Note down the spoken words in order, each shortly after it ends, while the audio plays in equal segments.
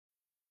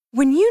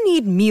When you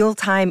need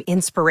mealtime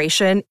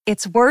inspiration,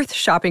 it's worth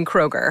shopping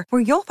Kroger,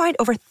 where you'll find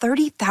over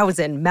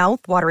 30,000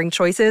 mouth-watering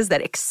choices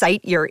that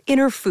excite your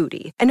inner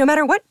foodie. And no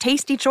matter what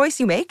tasty choice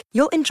you make,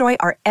 you'll enjoy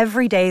our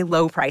everyday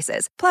low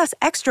prices, plus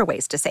extra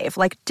ways to save,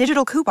 like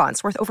digital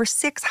coupons worth over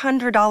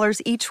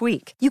 $600 each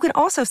week. You can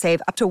also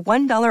save up to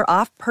 $1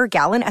 off per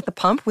gallon at the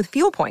pump with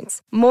fuel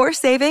points. More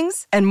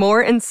savings and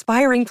more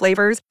inspiring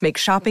flavors make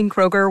shopping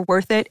Kroger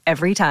worth it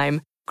every time.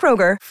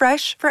 Kroger,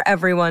 fresh for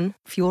everyone.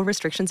 Fuel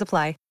restrictions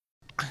apply.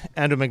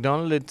 Andrew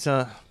McDonald, it's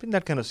been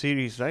that kind of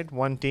series, right?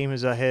 One team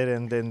is ahead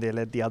and then they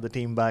let the other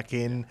team back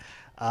in.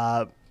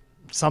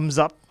 Sums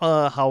up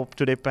how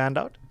today panned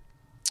out?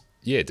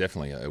 Yeah,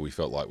 definitely. We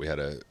felt like we had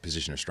a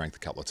position of strength a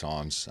couple of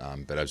times,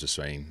 but as we've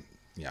seen,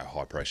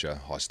 high pressure,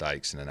 high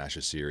stakes in an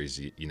Ashes series,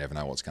 you never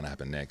know what's going to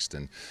happen next.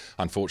 And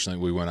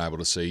unfortunately, we weren't able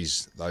to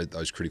seize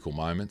those critical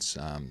moments.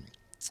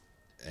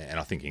 And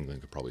I think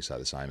England could probably say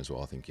the same as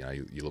well. I think,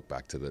 you look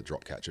back to the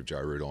drop catch of Joe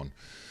Root on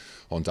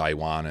day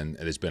one, and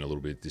there's been a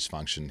little bit of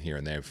dysfunction here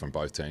and there from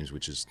both teams,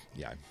 which is,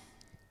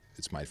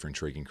 it's made for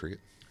intriguing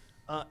cricket.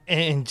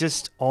 And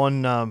just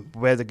on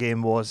where the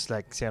game was,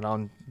 like say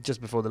around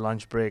just before the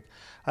lunch break,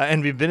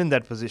 and we've been in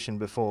that position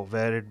before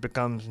where it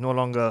becomes no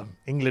longer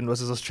England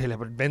versus Australia,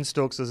 but Ben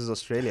Stokes versus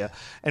Australia.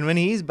 And when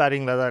he's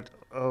batting like that,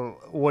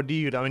 what do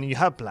you do? I mean, you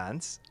have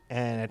plans,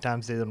 and at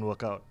times they don't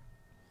work out.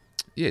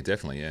 Yeah,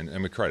 definitely,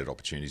 and we created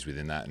opportunities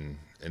within that, and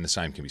the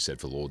same can be said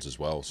for Lords as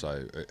well.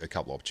 So a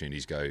couple of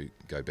opportunities go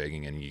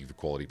begging, and you give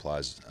quality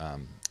players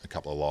a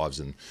couple of lives,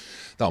 and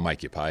they'll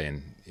make you pay.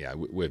 And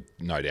we've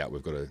no doubt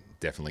we've got to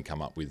definitely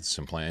come up with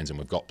some plans, and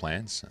we've got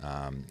plans.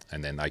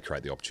 And then they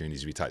create the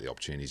opportunities. If you take the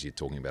opportunities, you're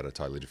talking about a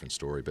totally different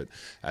story. But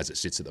as it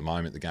sits at the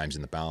moment, the game's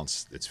in the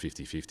balance. It's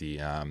 50-50.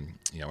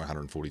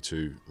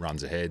 142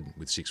 runs ahead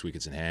with 6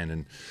 wickets in hand,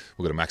 and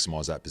we've got to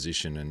maximise that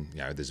position. And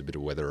there's a bit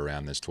of weather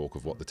around. There's talk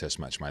of what the Test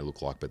match may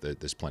look like, but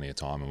there's plenty of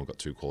time, and we've got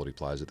two quality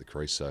players at the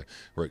crease. So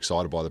we're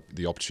excited by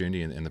the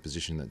opportunity and the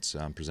position that's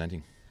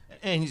presenting.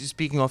 And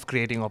speaking of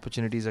creating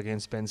opportunities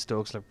against Ben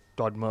Stokes, like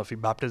Todd Murphy,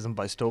 baptism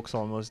by Stokes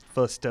almost,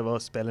 first ever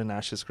spell in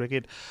Ashes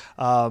cricket.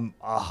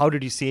 How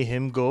did you see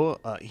him go?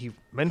 He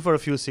went for a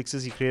few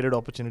sixes, he created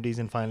opportunities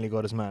and finally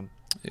got his man.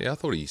 Yeah, I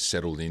thought he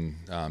settled in,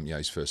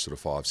 his first sort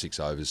of 5-6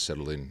 overs,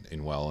 settled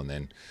in well, and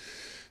then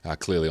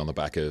clearly on the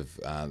back of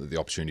the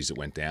opportunities that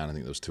went down, I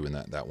think there was two in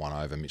that one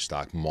over. Mitch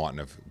Starc mightn't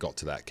have got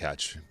to that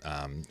catch.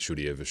 Should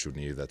he have or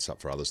shouldn't he have? That's up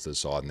for others to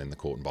decide. And then the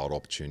caught and bowled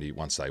opportunity.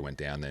 Once they went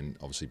down, then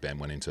obviously Ben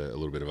went into a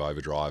little bit of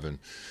overdrive and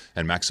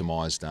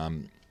maximised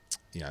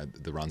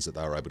the runs that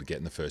they were able to get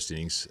in the first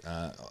innings.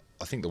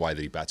 I think the way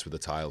that he bats with the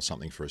tail is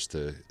something for us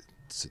to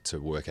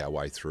work our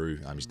way through.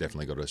 He's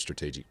definitely got a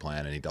strategic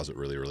plan, and he does it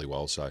really, really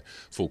well. So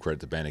full credit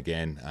to Ben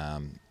again,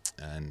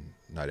 and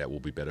no doubt we'll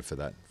be better for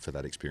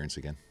that experience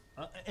again.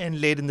 And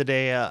late in the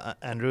day,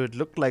 Andrew, it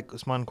looked like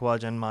Usman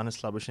Khawaja and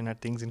Manas Labuschagne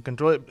had things in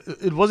control.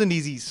 It wasn't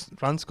easy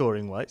run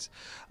scoring wise,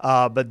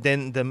 but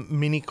then the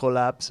mini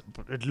collapse.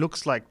 It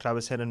looks like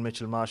Travis Head and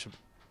Mitchell Marsh have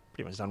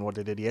pretty much done what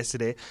they did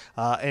yesterday.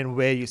 And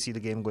where you see the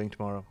game going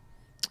tomorrow.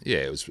 Yeah,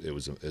 it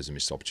was a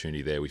missed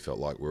opportunity there. We felt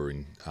like we were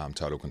in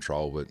total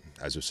control, but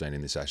as we've seen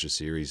in this Ashes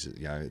series,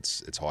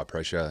 it's high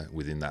pressure.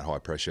 Within that high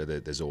pressure,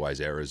 there's always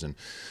errors, and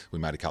we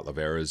made a couple of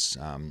errors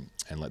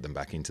and let them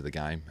back into the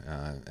game.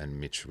 And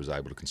Mitch was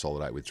able to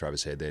consolidate with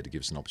Travis Head there to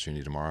give us an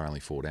opportunity tomorrow. Only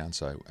 4 down,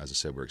 so as I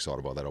said, we're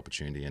excited by that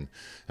opportunity and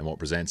what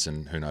presents,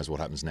 and who knows what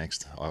happens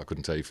next. I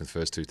couldn't tell you for the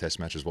first 2 Test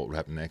matches what would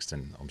happen next,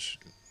 and I'm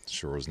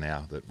sure as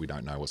now that we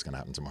don't know what's going to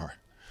happen tomorrow.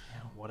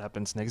 What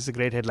happens next is a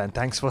great headline.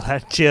 Thanks for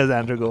that. Cheers,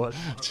 Andrew. Go on.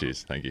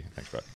 Cheers. Thank you. Thanks, Bharat.